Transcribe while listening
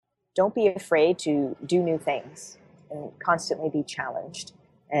don't be afraid to do new things and constantly be challenged.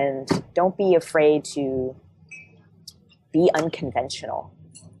 And don't be afraid to be unconventional.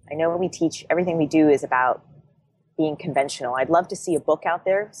 I know we teach everything we do is about being conventional. I'd love to see a book out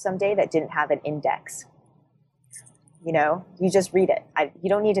there someday that didn't have an index. You just read it. You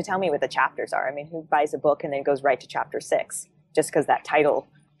don't need to tell me what the chapters are. I mean, who buys a book and then goes right to chapter 6 just because that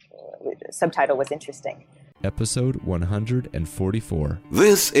subtitle was interesting? Episode 144.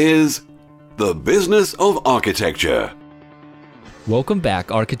 This is The Business of Architecture. Welcome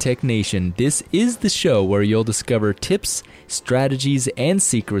back, Architect Nation. This is the show where you'll discover tips, strategies, and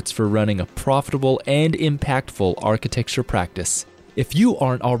secrets for running a profitable and impactful architecture practice. If you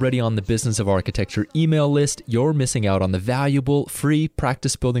aren't already on the Business of Architecture email list, you're missing out on the valuable, free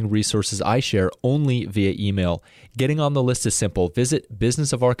practice-building resources I share only via email. Getting on the list is simple. Visit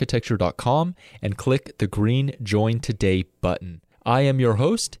businessofarchitecture.com and click the green Join Today button. I am your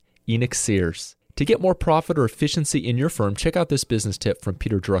host, Enoch Sears. To get more profit or efficiency in your firm, check out this business tip from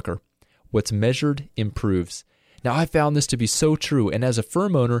Peter Drucker. What's measured improves. Now, I found this to be so true, and as a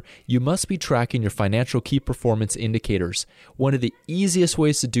firm owner, you must be tracking your financial key performance indicators. One of the easiest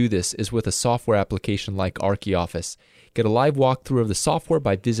ways to do this is with a software application like ArchiOffice. Get a live walkthrough of the software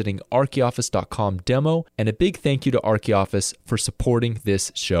by visiting archioffice.com demo, and a big thank you to ArchiOffice for supporting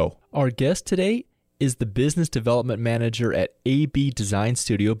this show. Our guest today is the Business Development Manager at AB Design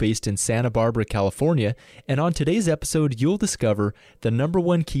Studio based in Santa Barbara, California. And on today's episode, you'll discover the number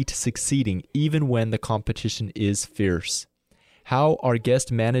one key to succeeding even when the competition is fierce. How our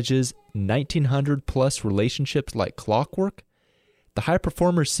guest manages 1,900 plus relationships like clockwork. The high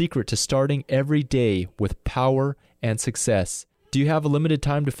performer's secret to starting every day with power and success. Do you have a limited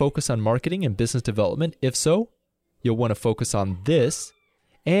time to focus on marketing and business development? If so, you'll want to focus on this.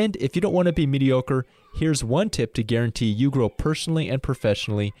 And if you don't want to be mediocre, here's one tip to guarantee you grow personally and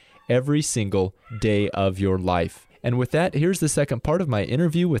professionally every single day of your life. And with that, here's the second part of my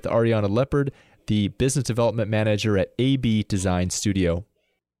interview with Arianna Leopard, the Business Development Manager at AB Design Studio.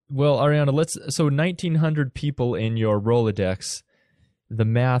 Well, Arianna, so 1,900 people in your Rolodex. The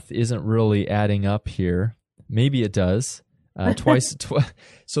math isn't really adding up here. Maybe it does.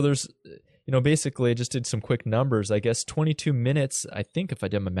 So there's... basically I just did some quick numbers. I guess 22 minutes, I think if I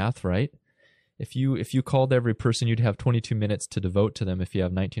did my math right, if you called every person, you'd have 22 minutes to devote to them if you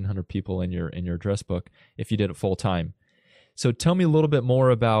have 1,900 people in your address book, if you did it full time. So tell me a little bit more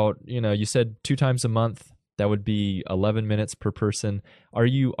about, you said 2 times a month, that would be 11 minutes per person. Are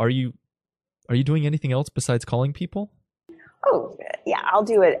you doing anything else besides calling people? Oh, yeah, I'll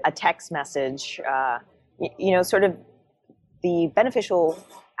do a text message, sort of the beneficial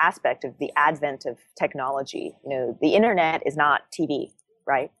aspect of the advent of technology. The internet is not TV,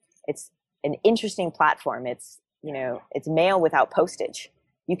 right? It's an interesting platform. It's mail without postage.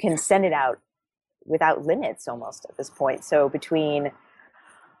 You can send it out without limits almost at this point. So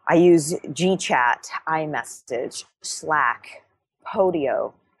I use GChat, iMessage, Slack,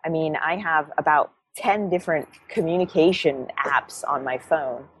 Podio. I mean, I have about 10 different communication apps on my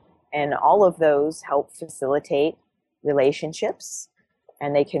phone, and all of those help facilitate relationships.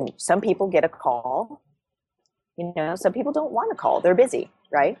 And some people get a call, some people don't want to call. They're busy,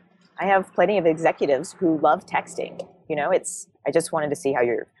 right? I have plenty of executives who love texting. I just wanted to see how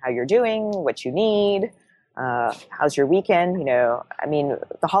you're doing, what you need, how's your weekend? The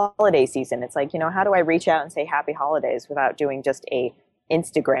holiday season, it's like, how do I reach out and say happy holidays without doing just a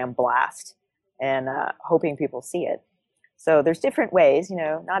Instagram blast and hoping people see it? So there's different ways,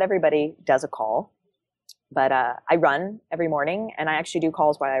 not everybody does a call. But I run every morning, and I actually do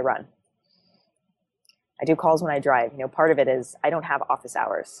calls while I run. I do calls when I drive. Part of it is I don't have office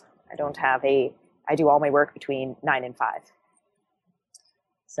hours. I do all my work between 9 and 5.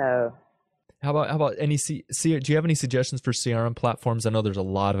 So, how about do you have any suggestions for CRM platforms? I know there's a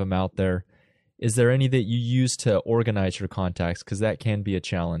lot of them out there. Is there any that you use to organize your contacts? Because that can be a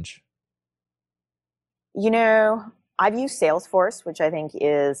challenge. I've used Salesforce, which I think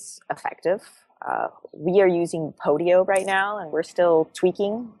is effective. We are using Podio right now, and we're still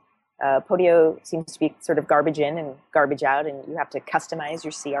tweaking. Podio seems to be sort of garbage in and garbage out, and you have to customize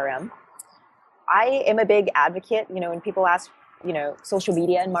your CRM. I am a big advocate, when people ask, social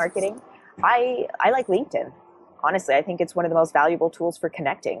media and marketing, I like LinkedIn. Honestly, I think it's one of the most valuable tools for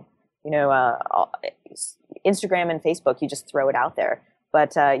connecting. Instagram and Facebook, you just throw it out there.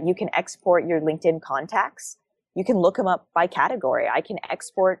 But you can export your LinkedIn contacts. You can look them up by category. I can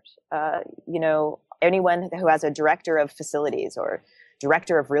export, anyone who has a director of facilities or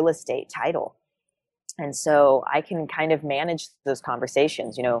director of real estate title. And so I can kind of manage those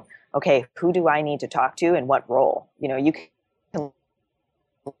conversations, okay, who do I need to talk to and what role? You can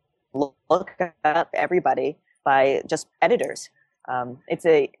look up everybody by just editors. It's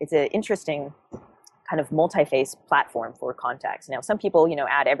an interesting kind of multi-face platform for contacts. Now, some people,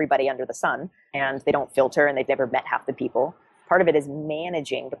 add everybody under the sun and they don't filter and they've never met half the people. Part of it is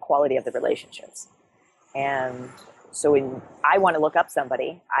managing the quality of the relationships. And so when I want to look up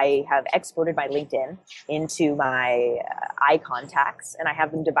somebody, I have exported my LinkedIn into my iContacts, and I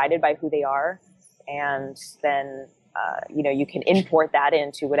have them divided by who they are. And then, you can import that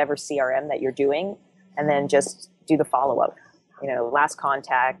into whatever CRM that you're doing, and then just do the follow-up. Last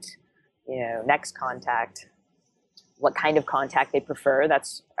contact, next contact, what kind of contact they prefer.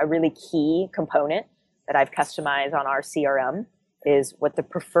 That's a really key component that I've customized on our CRM, is what the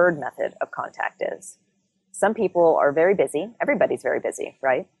preferred method of contact is. Some people are very busy. Everybody's very busy,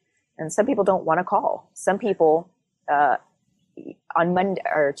 right? And some people don't want to call. Some people, on Monday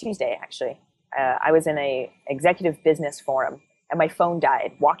or Tuesday, actually, I was in a executive business forum and my phone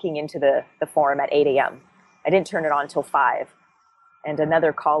died walking into the forum at 8 a.m. I didn't turn it on until 5. And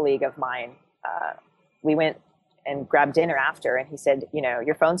another colleague of mine, we went and grabbed dinner after, and he said,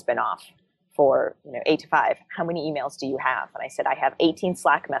 your phone's been off for 8 to 5. How many emails do you have? And I said, I have 18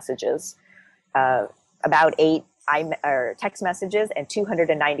 Slack messages, about 8 text messages, and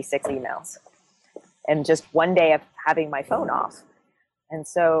 296 emails. And just one day of having my phone off. And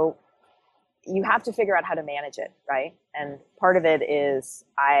so you have to figure out how to manage it, right? And part of it is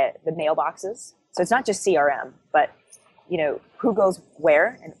the mailboxes. So it's not just CRM, but who goes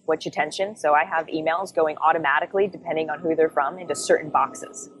where and which attention. So I have emails going automatically, depending on who they're from, into certain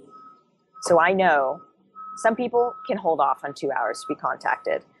boxes. So I know some people can hold off on 2 hours to be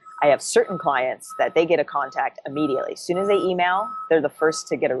contacted. I have certain clients that they get a contact immediately. As soon as they email, they're the first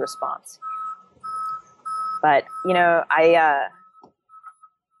to get a response. But,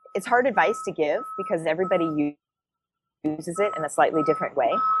 it's hard advice to give because everybody uses it in a slightly different way.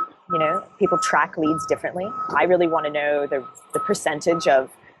 People track leads differently. I really want to know the percentage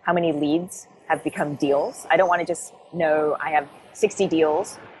of how many leads have become deals. I don't want to just know I have 60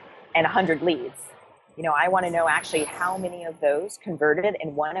 deals and 100 leads. I want to know actually how many of those converted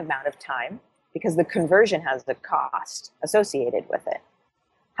in one amount of time, because the conversion has the cost associated with it.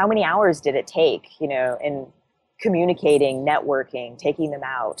 How many hours did it take, in communicating, networking, taking them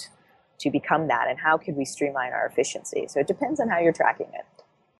out to become that? And how could we streamline our efficiency? So it depends on how you're tracking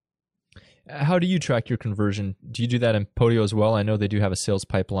it. How do you track your conversion? Do you do that in Podio as well? I know they do have a sales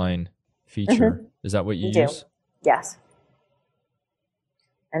pipeline feature. Mm-hmm. Is that what you use? Yes.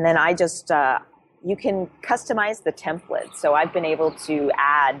 And then I just, you can customize the template. So I've been able to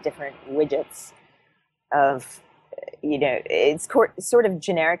add different widgets of, it's sort of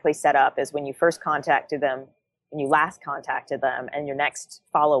generically set up as when you first contacted them, when you last contacted them, and your next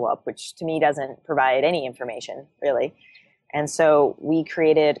follow-up, which to me doesn't provide any information really. And so we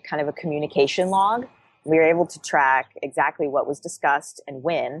created kind of a communication log. We were able to track exactly what was discussed and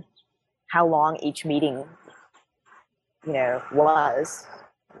when, how long each meeting, was,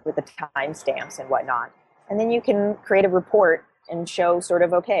 with the timestamps and whatnot. And then you can create a report and show sort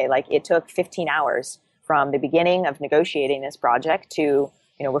of, okay, like it took 15 hours from the beginning of negotiating this project to,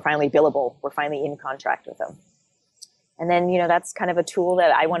 we're finally billable, we're finally in contract with them. And then, that's kind of a tool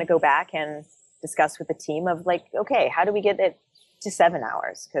that I want to go back and discuss with the team of like, okay, how do we get it to 7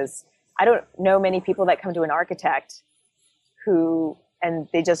 hours? Because I don't know many people that come to an architect and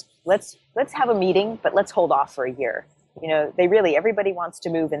they just, let's have a meeting, but let's hold off for a year. Everybody wants to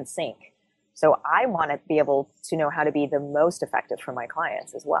move in sync. So I want to be able to know how to be the most effective for my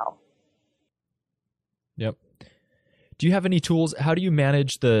clients as well. Yep. Do you have any tools? How do you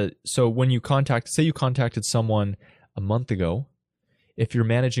manage so when you say you contacted someone a month ago, if you're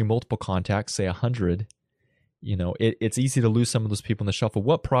managing multiple contacts, say 100, it's easy to lose some of those people in the shuffle.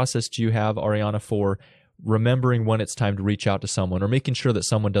 What process do you have, Arianna, for remembering when it's time to reach out to someone or making sure that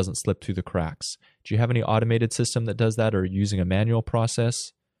someone doesn't slip through the cracks? Do you have any automated system that does that, or using a manual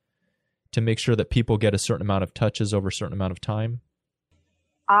process to make sure that people get a certain amount of touches over a certain amount of time?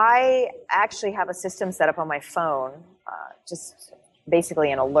 I actually have a system set up on my phone, just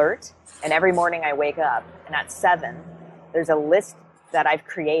basically an alert. And every morning I wake up, and at 7, there's a list that I've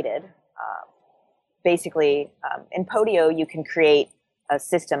created. In Podio, you can create a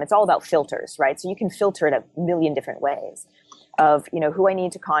system. It's all about filters, right? So you can filter it a million different ways of, who I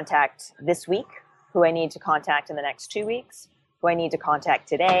need to contact this week, who I need to contact in the next 2 weeks, who I need to contact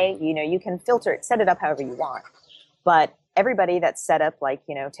today. You can filter it, set it up however you want. But everybody that's set up, like,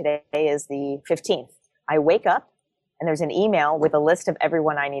 today is the 15th. I wake up and there's an email with a list of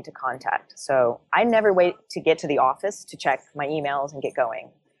everyone I need to contact. So I never wait to get to the office to check my emails and get going.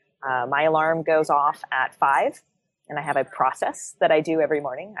 My alarm goes off at 5. and I have a process that I do every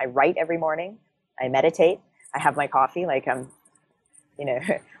morning. I write every morning. I meditate. I have my coffee. Like I'm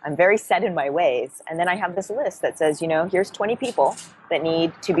very set in my ways. And then I have this list that says, here's 20 people that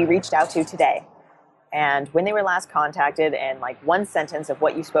need to be reached out to today. And when they were last contacted, and like one sentence of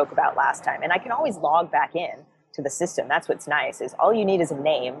what you spoke about last time. And I can always log back in to the system. That's what's nice, is all you need is a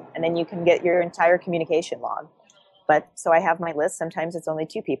name, and then you can get your entire communication log. But so I have my list. Sometimes it's only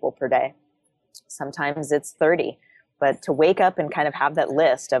 2 people per day. Sometimes it's 30. But to wake up and kind of have that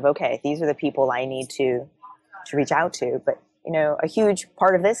list of, okay, these are the people I need to reach out to. But, a huge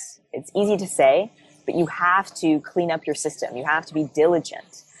part of this, it's easy to say, but you have to clean up your system. You have to be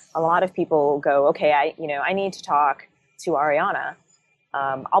diligent. A lot of people go, okay, I need to talk to Arianna.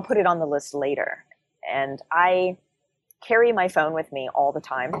 I'll put it on the list later. And I carry my phone with me all the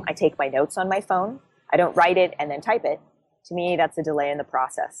time. I take my notes on my phone. I don't write it and then type it. To me, that's a delay in the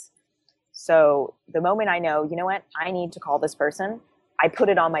process. So the moment I know, you know what, I need to call this person, I put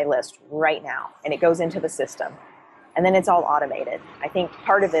it on my list right now, and it goes into the system. And then it's all automated. I think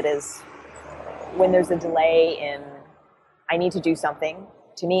part of it is when there's a delay in, I need to do something,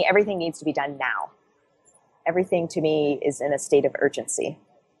 to me, everything needs to be done now. Everything to me is in a state of urgency.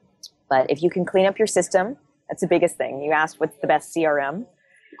 But if you can clean up your system, that's the biggest thing. You asked what's the best CRM.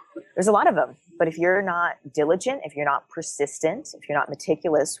 There's a lot of them. But if you're not diligent, if you're not persistent, if you're not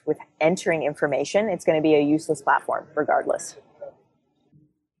meticulous with entering information, it's going to be a useless platform regardless.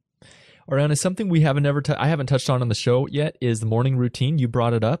 Arianna, something we haven't I haven't touched on the show yet is the morning routine. You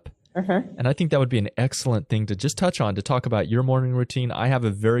brought it up. Mm-hmm. And I think that would be an excellent thing to just touch on, to talk about your morning routine. I have a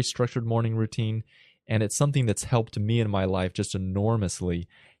very structured morning routine, and it's something that's helped me in my life just enormously.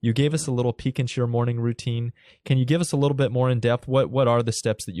 You gave us a little peek into your morning routine. Can you give us a little bit more in depth? What are the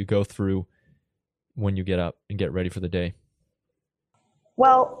steps that you go through when you get up and get ready for the day?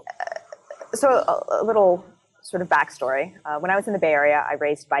 Well, so a little sort of backstory. When I was in the Bay Area, I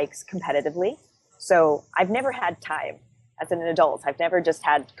raced bikes competitively. So I've never had time. As an adult, I've never just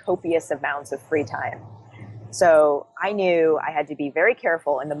had copious amounts of free time. So I knew I had to be very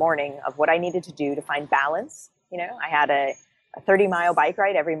careful in the morning of what I needed to do to find balance. I had a 30-mile bike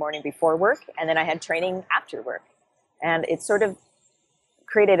ride every morning before work, and then I had training after work. And it sort of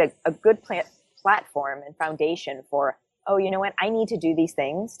created a good platform and foundation for, oh, you know what, I need to do these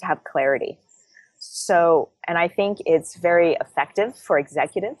things to have clarity. So, and I think it's very effective for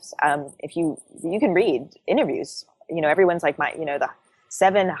executives. If you can read interviews, everyone's like the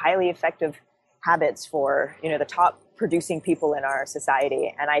 7 highly effective habits for, the top producing people in our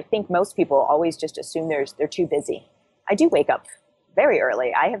society. And I think most people always just assume they're too busy. I do wake up very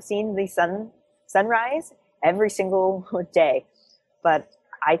early. I have seen the sunrise every single day, but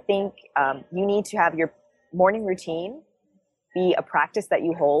I think you need to have your morning routine be a practice that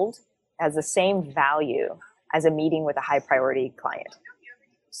you hold as the same value as a meeting with a high priority client.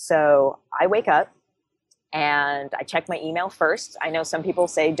 So I wake up and I check my email first. I know some people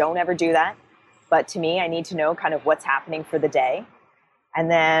say don't ever do that, but to me, I need to know kind of what's happening for the day. And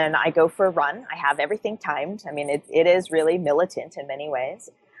then I go for a run. I have everything timed. I mean, it is really militant in many ways.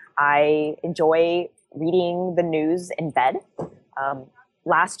 I enjoy reading the news in bed.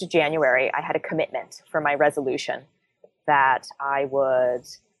 Last January, I had a commitment for my resolution that I would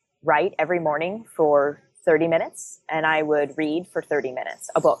write every morning for 30 minutes and I would read for 30 minutes,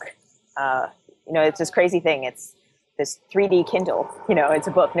 a book. It's this crazy thing. It's this 3D Kindle, it's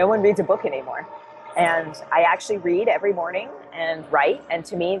a book. No one reads a book anymore. And I actually read every morning and write. And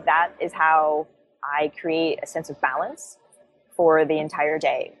to me, that is how I create a sense of balance for the entire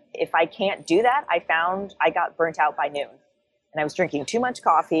day. If I can't do that, I found I got burnt out by noon. And I was drinking too much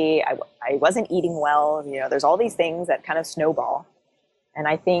coffee. I wasn't eating well. There's all these things that kind of snowball. And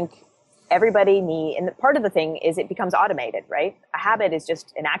I think and part of the thing is it becomes automated, right? A habit is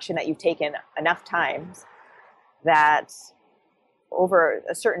just an action that you've taken enough times that over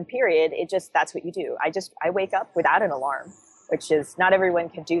a certain period, that's what you do. I wake up without an alarm, which is not everyone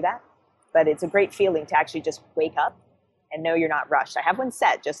can do that, but it's a great feeling to actually just wake up and know you're not rushed. I have one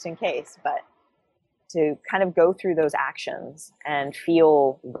set just in case, but to kind of go through those actions and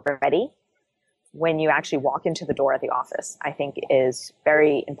feel ready when you actually walk into the door at the office, I think is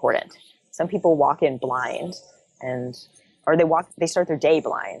very important. Some people walk in blind or they start their day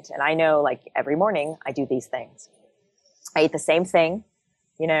blind. And I know every morning I do these things. I eat the same thing,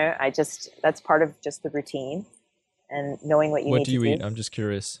 that's part of just the routine and knowing what you need to do. What do you eat? I'm just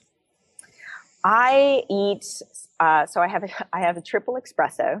curious. I eat, so I have a triple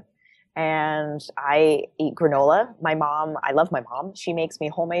espresso and I eat granola. I love my mom. She makes me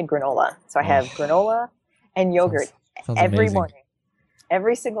homemade granola. So I have granola and yogurt sounds every amazing. morning.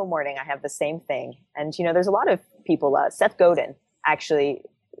 Every single morning I have the same thing. And, there's a lot of people. Seth Godin actually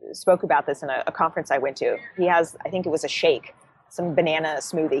spoke about this in a conference I went to. He has, I think it was a shake, some banana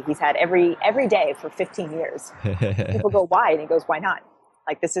smoothie he's had every day for 15 years. People go, why? And he goes, why not?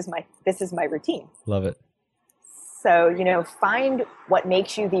 Like, this is my routine. Love it. So, find what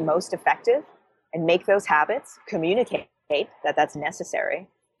makes you the most effective and make those habits, communicate that that's necessary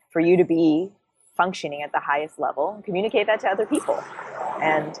for you to be functioning at the highest level, and communicate that to other people.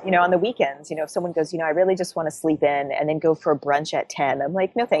 And, on the weekends, if someone goes, I really just want to sleep in and then go for a brunch at 10, I'm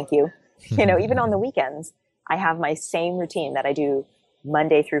like, no, thank you. Even on the weekends, I have my same routine that I do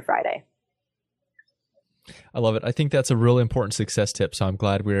Monday through Friday. I love it. I think that's a really important success tip. So I'm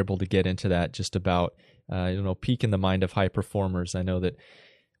glad we were able to get into that, just about, peak in the mind of high performers. I know that,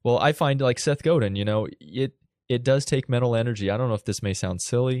 well, I find like Seth Godin, it does take mental energy. I don't know if this may sound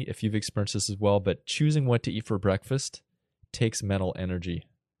silly, if you've experienced this as well, but choosing what to eat for breakfast takes mental energy.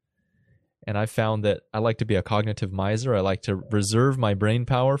 And I found that I like to be a cognitive miser. I like to reserve my brain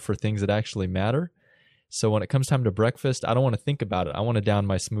power for things that actually matter. So when it comes time to breakfast, I don't want to think about it. I want to down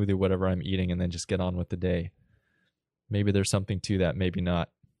my smoothie, whatever I'm eating, and then just get on with the day. Maybe there's something to that, maybe not.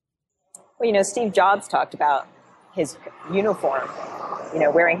 Well, Steve Jobs talked about his uniform,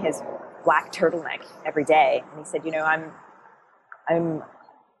 wearing his black turtleneck every day. And he said, I'm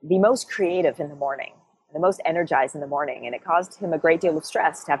the most creative in the morning, the most energized in the morning. And it caused him a great deal of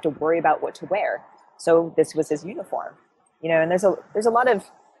stress to have to worry about what to wear. So this was his uniform, and there's a lot of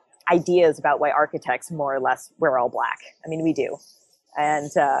ideas about why architects more or less wear all black. I mean, we do.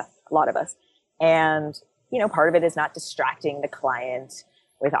 And a lot of us. And, part of it is not distracting the client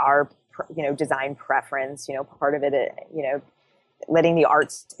with our, design preference, part of it, letting the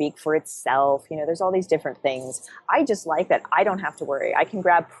art speak for itself. There's all these different things. I just like that I don't have to worry. I can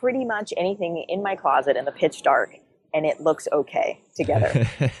grab pretty much anything in my closet in the pitch dark and it looks okay together.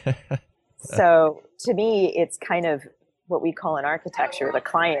 So to me, it's kind of what we call in architecture, the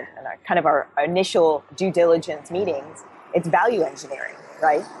client and our initial due diligence meetings. It's value engineering,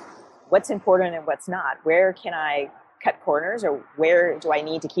 right? What's important and what's not? Where can I cut corners, or where do I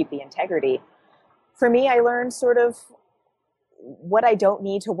need to keep the integrity? For me, I learned sort of what I don't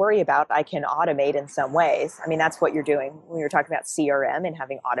need to worry about, I can automate in some ways. I mean, that's what you're doing when you're talking about CRM and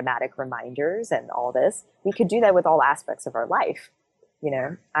having automatic reminders and all this. We could do that with all aspects of our life.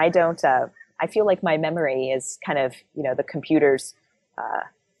 I feel like my memory is kind of, the computer's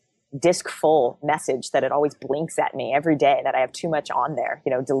disk full message that it always blinks at me every day that I have too much on there,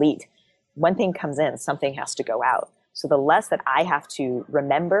 delete. One thing comes in, something has to go out. So the less that I have to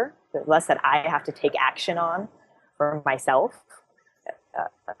remember, the less that I have to take action on for myself,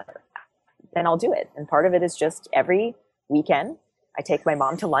 then I'll do it. And part of it is just every weekend, I take my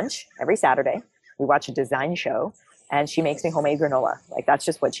mom to lunch every Saturday. We watch a design show and she makes me homemade granola. Like, that's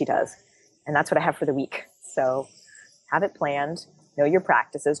just what she does. And that's what I have for the week. So have it planned, know your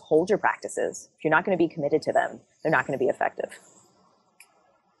practices, hold your practices. If you're not going to be committed to them, they're not going to be effective.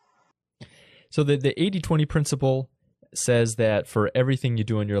 So the 80-20 principle says that for everything you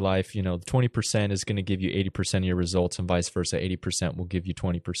do in your life, 20% is going to give you 80% of your results, and vice versa. 80% will give you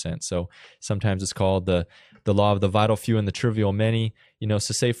 20%. So sometimes it's called the law of the vital few and the trivial many. So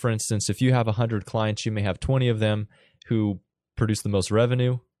say, for instance, if you have 100 clients, you may have 20 of them who produce the most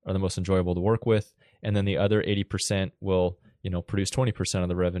revenue, are the most enjoyable to work with, and then the other 80% will produce 20% of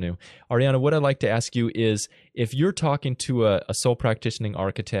the revenue. Arianna, what I'd like to ask you is, if you're talking to a sole practicing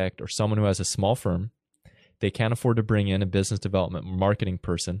architect or someone who has a small firm, they can't afford to bring in a business development marketing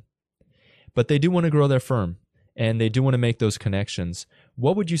person, but they do want to grow their firm and they do want to make those connections.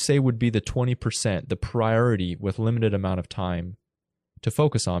 What would you say would be the 20%, the priority with limited amount of time to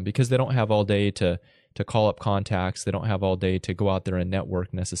focus on? Because they don't have all day to call up contacts. They don't have all day to go out there and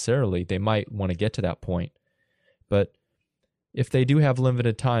network necessarily. They might want to get to that point. But if they do have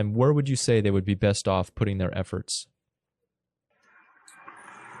limited time, where would you say they would be best off putting their efforts?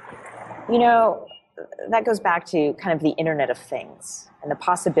 That goes back to kind of the Internet of Things and the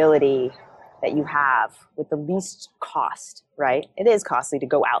possibility that you have with the least cost, right? It is costly to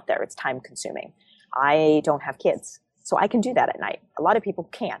go out there. It's time consuming. I don't have kids, so I can do that at night. A lot of people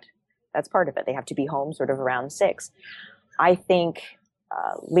can't. That's part of it. They have to be home sort of around 6. I think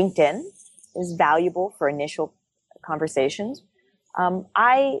LinkedIn is valuable for initial conversations.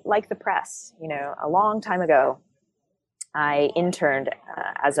 I like the press. A long time ago, I interned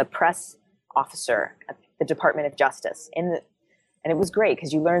as a press officer at the Department of Justice, and it was great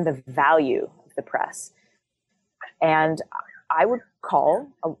because you learn the value of the press. And I would call,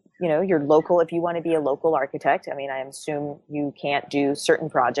 your local, if you want to be a local architect. I mean, I assume you can't do certain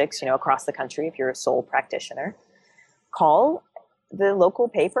projects, across the country if you're a sole practitioner. Call the local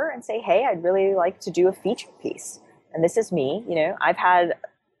paper and say, hey, I'd really like to do a feature piece. And this is me. I've had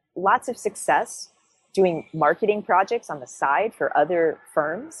lots of success doing marketing projects on the side for other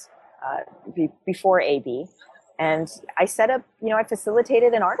firms before AB. And I set up, I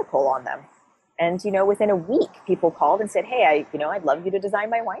facilitated an article on them. And, within a week, people called and said, hey, I'd love you to design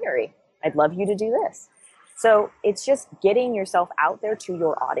my winery. I'd love you to do this. So it's just getting yourself out there to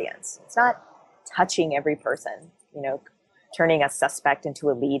your audience. It's not touching every person, turning a suspect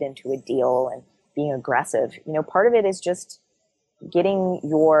into a lead, into a deal, and being aggressive. Part of it is just getting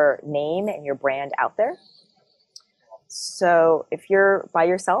your name and your brand out there. So if you're by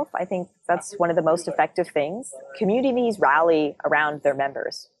yourself, I think that's one of the most effective things. Communities rally around their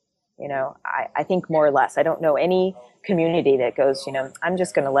members. I think more or less. I don't know any community that goes, I'm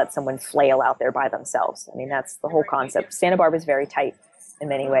just going to let someone flail out there by themselves. I mean, that's the whole concept. Santa Barbara is very tight in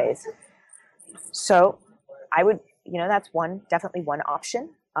many ways. So I would, that's definitely one option.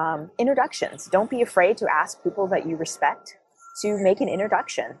 Introductions. Don't be afraid to ask people that you respect to make an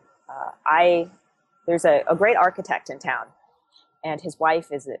introduction. There's a great architect in town, and his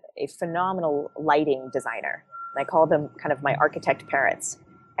wife is a phenomenal lighting designer. And I call them kind of my architect parents.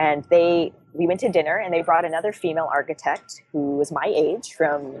 And we went to dinner, and they brought another female architect who was my age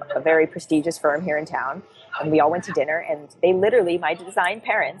from a very prestigious firm here in town. And we all went to dinner, and they literally, my design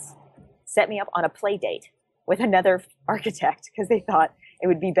parents, set me up on a play date with another architect because they thought it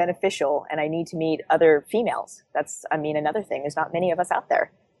would be beneficial and I need to meet other females. That's, another thing. There's not many of us out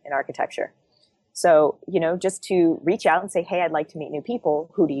there in architecture. So, just to reach out and say, hey, I'd like to meet new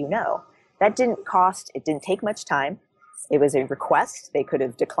people. Who do you know? That it didn't take much time. It was a request. They could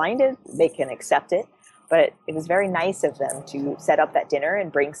have declined it. They can accept it. But it was very nice of them to set up that dinner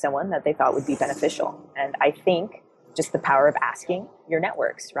and bring someone that they thought would be beneficial. And I think just the power of asking your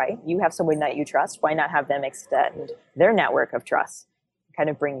networks, right? You have someone that you trust. Why not have them extend their network of trust, kind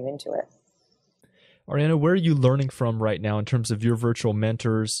of bring you into it? Arianna, where are you learning from right now in terms of your virtual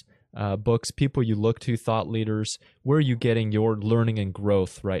mentors, books, people you look to, thought leaders? Where are you getting your learning and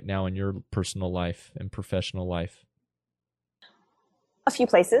growth right now in your personal life and professional life? A few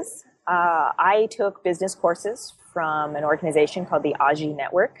places. I took business courses from an organization called the AJI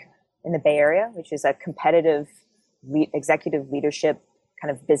Network in the Bay Area, which is a competitive executive leadership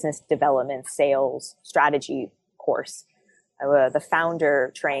kind of business development, sales, strategy course. The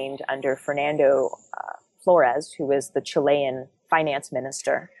founder trained under Fernando Flores, who was the Chilean finance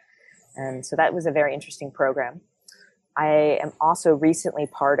minister. And so that was a very interesting program. I am also recently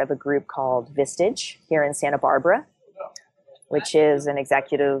part of a group called Vistage here in Santa Barbara, which is an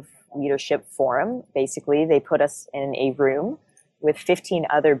executive leadership forum. Basically, they put us in a room with 15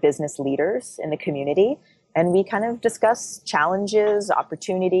 other business leaders in the community, and we kind of discuss challenges,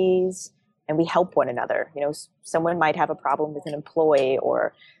 opportunities, and we help one another. Someone might have a problem with an employee,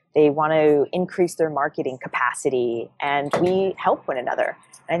 or they want to increase their marketing capacity, and we help one another.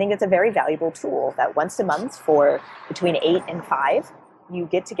 And I think it's a very valuable tool that once a month for between 8 and 5, you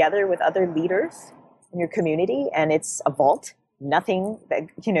get together with other leaders in your community, and it's a vault. Nothing that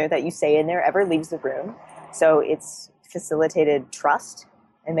that you say in there ever leaves the room. So it's facilitated trust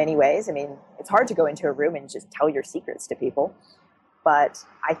in many ways. It's hard to go into a room and just tell your secrets to people, but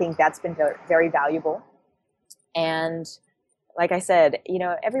I think that's been very valuable. And like I said,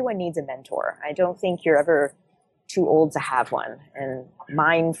 everyone needs a mentor. I don't think you're ever too old to have one. And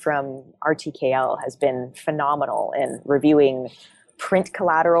mine from RTKL has been phenomenal in reviewing print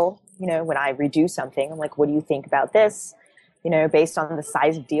collateral. When I redo something, I'm like, what do you think about this? Based on the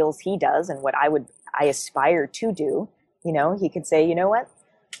size of deals he does and what I aspire to do, he could say, you know what?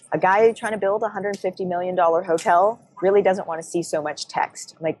 A guy trying to build a $150 million hotel really doesn't want to see so much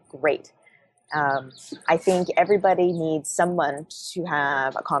text. I'm like, great. I think everybody needs someone to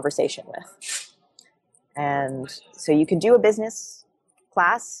have a conversation with. And so you can do a business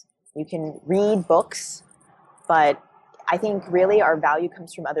class, you can read books, but I think really our value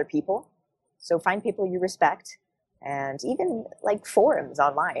comes from other people. So find people you respect, and even like forums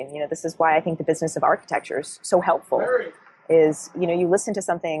online. This is why I think the business of architecture is so helpful. Is you listen to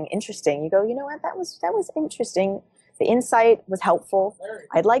something interesting, you go, you know what, that was interesting. The insight was helpful.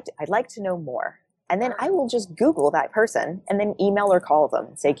 I'd like to know more. And then I will just Google that person and then email or call them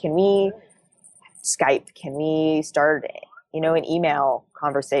and say, can we Skype? Can we start an email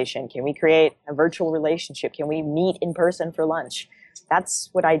conversation? Can we create a virtual relationship? Can we meet in person for lunch? That's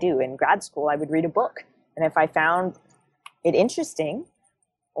what I do. In grad school, I would read a book. And if I found it interesting,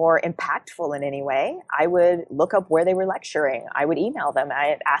 or impactful in any way, I would look up where they were lecturing. I would email them.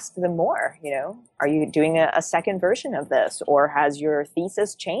 I'd ask them more, are you doing a second version of this? Or has your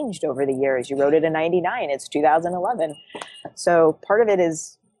thesis changed over the years? You wrote it in 99, it's 2011. So part of it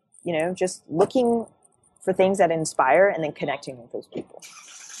is, just looking for things that inspire and then connecting with those people.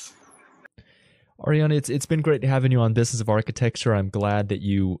 Arianna, it's been great having you on Business of Architecture. I'm glad that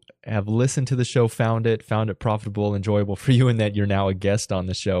you have listened to the show, found it profitable, enjoyable for you, and that you're now a guest on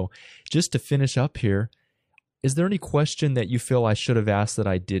the show. Just to finish up here, is there any question that you feel I should have asked that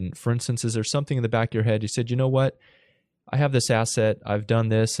I didn't? For instance, is there something in the back of your head you said, you know what, I have this asset, I've done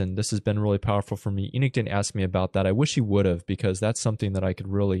this, and this has been really powerful for me. Enoch didn't ask me about that. I wish he would have, because that's something that I could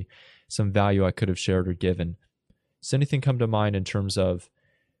really, some value I could have shared or given. Does anything come to mind in terms of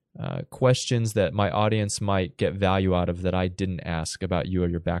questions that my audience might get value out of that I didn't ask about you or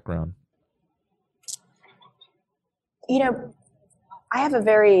your background? I have a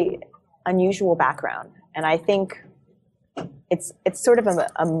very unusual background, and I think it's sort of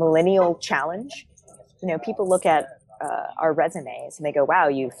a millennial challenge. People look at our resumes and they go, wow,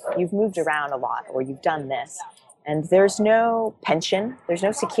 you've moved around a lot, or you've done this, and there's no pension, there's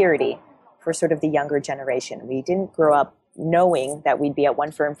no security for sort of the younger generation. We didn't grow up knowing that we'd be at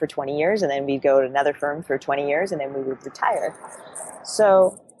one firm for 20 years and then we'd go to another firm for 20 years and then we would retire.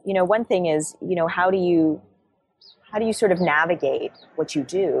 So, one thing is, how do you sort of navigate what you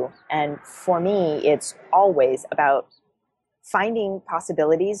do? And for me, it's always about finding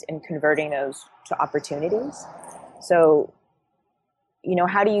possibilities and converting those to opportunities. So,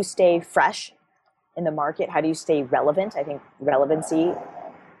 how do you stay fresh in the market? How do you stay relevant? I think relevancy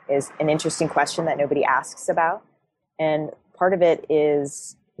is an interesting question that nobody asks about. And part of it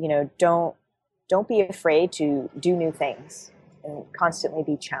is, don't be afraid to do new things and constantly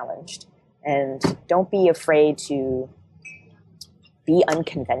be challenged. And don't be afraid to be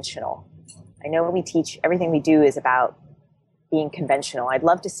unconventional. I know we teach, everything we do is about being conventional. I'd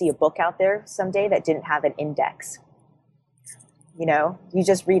love to see a book out there someday that didn't have an index. You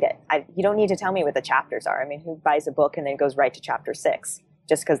just read it. You don't need to tell me what the chapters are. I mean, who buys a book and then goes right to chapter 6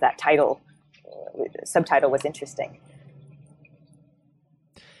 just because that subtitle was interesting?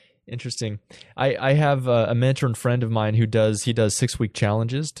 Interesting. I have a mentor and friend of mine who does 6-week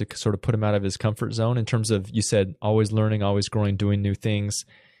challenges to sort of put him out of his comfort zone in terms of, you said, always learning, always growing, doing new things.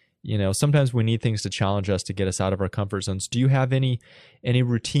 Sometimes we need things to challenge us to get us out of our comfort zones. Do you have any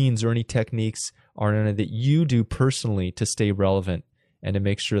routines or any techniques, Arianna, that you do personally to stay relevant and to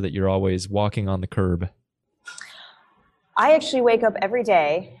make sure that you're always walking on the curb? I actually wake up every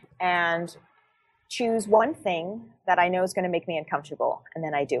day and choose one thing that I know is going to make me uncomfortable, and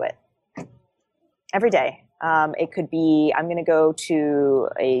then I do it every day. It could be, I'm going to go to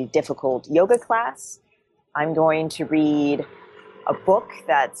a difficult yoga class. I'm going to read a book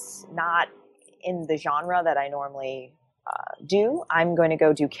that's not in the genre that I normally do. I'm going to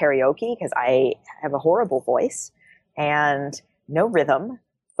go do karaoke because I have a horrible voice and no rhythm,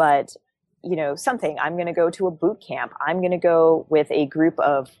 but something. I'm going to go to a boot camp. I'm going to go with a group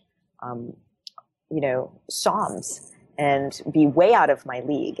of Psalms and be way out of my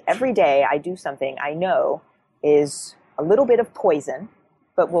league. Every day I do something I know is a little bit of poison,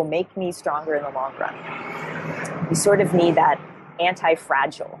 but will make me stronger in the long run. We sort of need that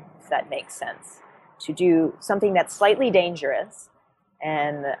anti-fragile, if that makes sense, to do something that's slightly dangerous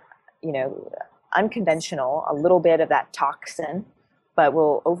and, unconventional, a little bit of that toxin, but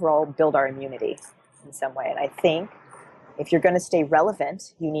will overall build our immunity in some way. And I think if you're going to stay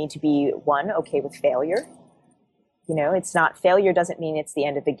relevant, you need to be, one, okay with failure. It's not, failure doesn't mean it's the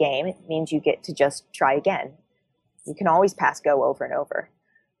end of the game. It means you get to just try again. You can always pass go over and over.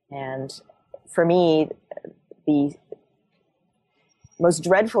 And for me, the most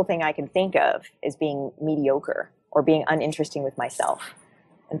dreadful thing I can think of is being mediocre or being uninteresting with myself.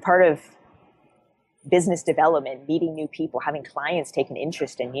 And part of business development, meeting new people, having clients take an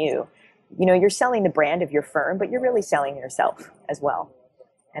interest in you, you're selling the brand of your firm, but you're really selling yourself as well.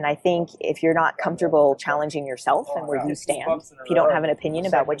 And I think if you're not comfortable challenging yourself and where you stand, if you don't have an opinion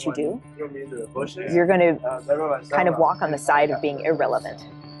about what you do, you're going to kind of walk on the side of being irrelevant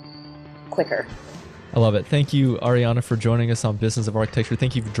quicker. I love it. Thank you, Arianna, for joining us on Business of Architecture.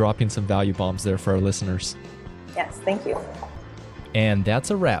 Thank you for dropping some value bombs there for our listeners. Yes, thank you. And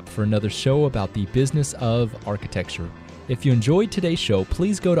that's a wrap for another show about the business of architecture. If you enjoyed today's show,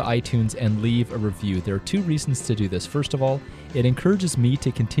 please go to iTunes and leave a review. There are 2 reasons to do this. First of all, it encourages me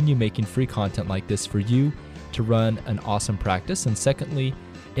to continue making free content like this for you to run an awesome practice. And secondly,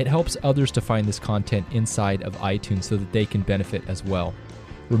 it helps others to find this content inside of iTunes so that they can benefit as well.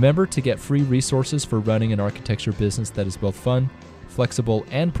 Remember to get free resources for running an architecture business that is both fun, flexible,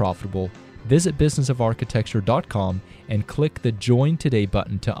 and profitable, visit businessofarchitecture.com and click the Join Today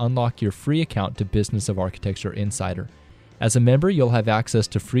button to unlock your free account to Business of Architecture Insider. As a member, you'll have access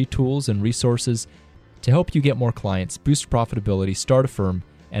to free tools and resources to help you get more clients, boost profitability, start a firm,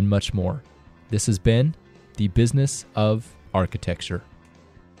 and much more. This has been the Business of Architecture.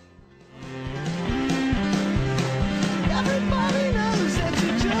 Everybody knows that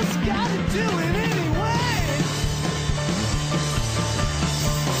you just gotta do it anyway.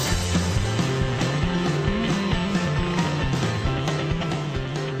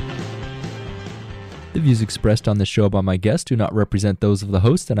 The views expressed on this show by my guests do not represent those of the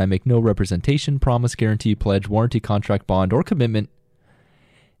host, and I make no representation, promise, guarantee, pledge, warranty, contract, bond, or commitment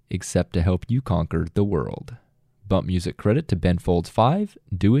except to help you conquer the world. Bump music credit to Ben Folds 5,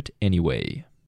 Do It Anyway.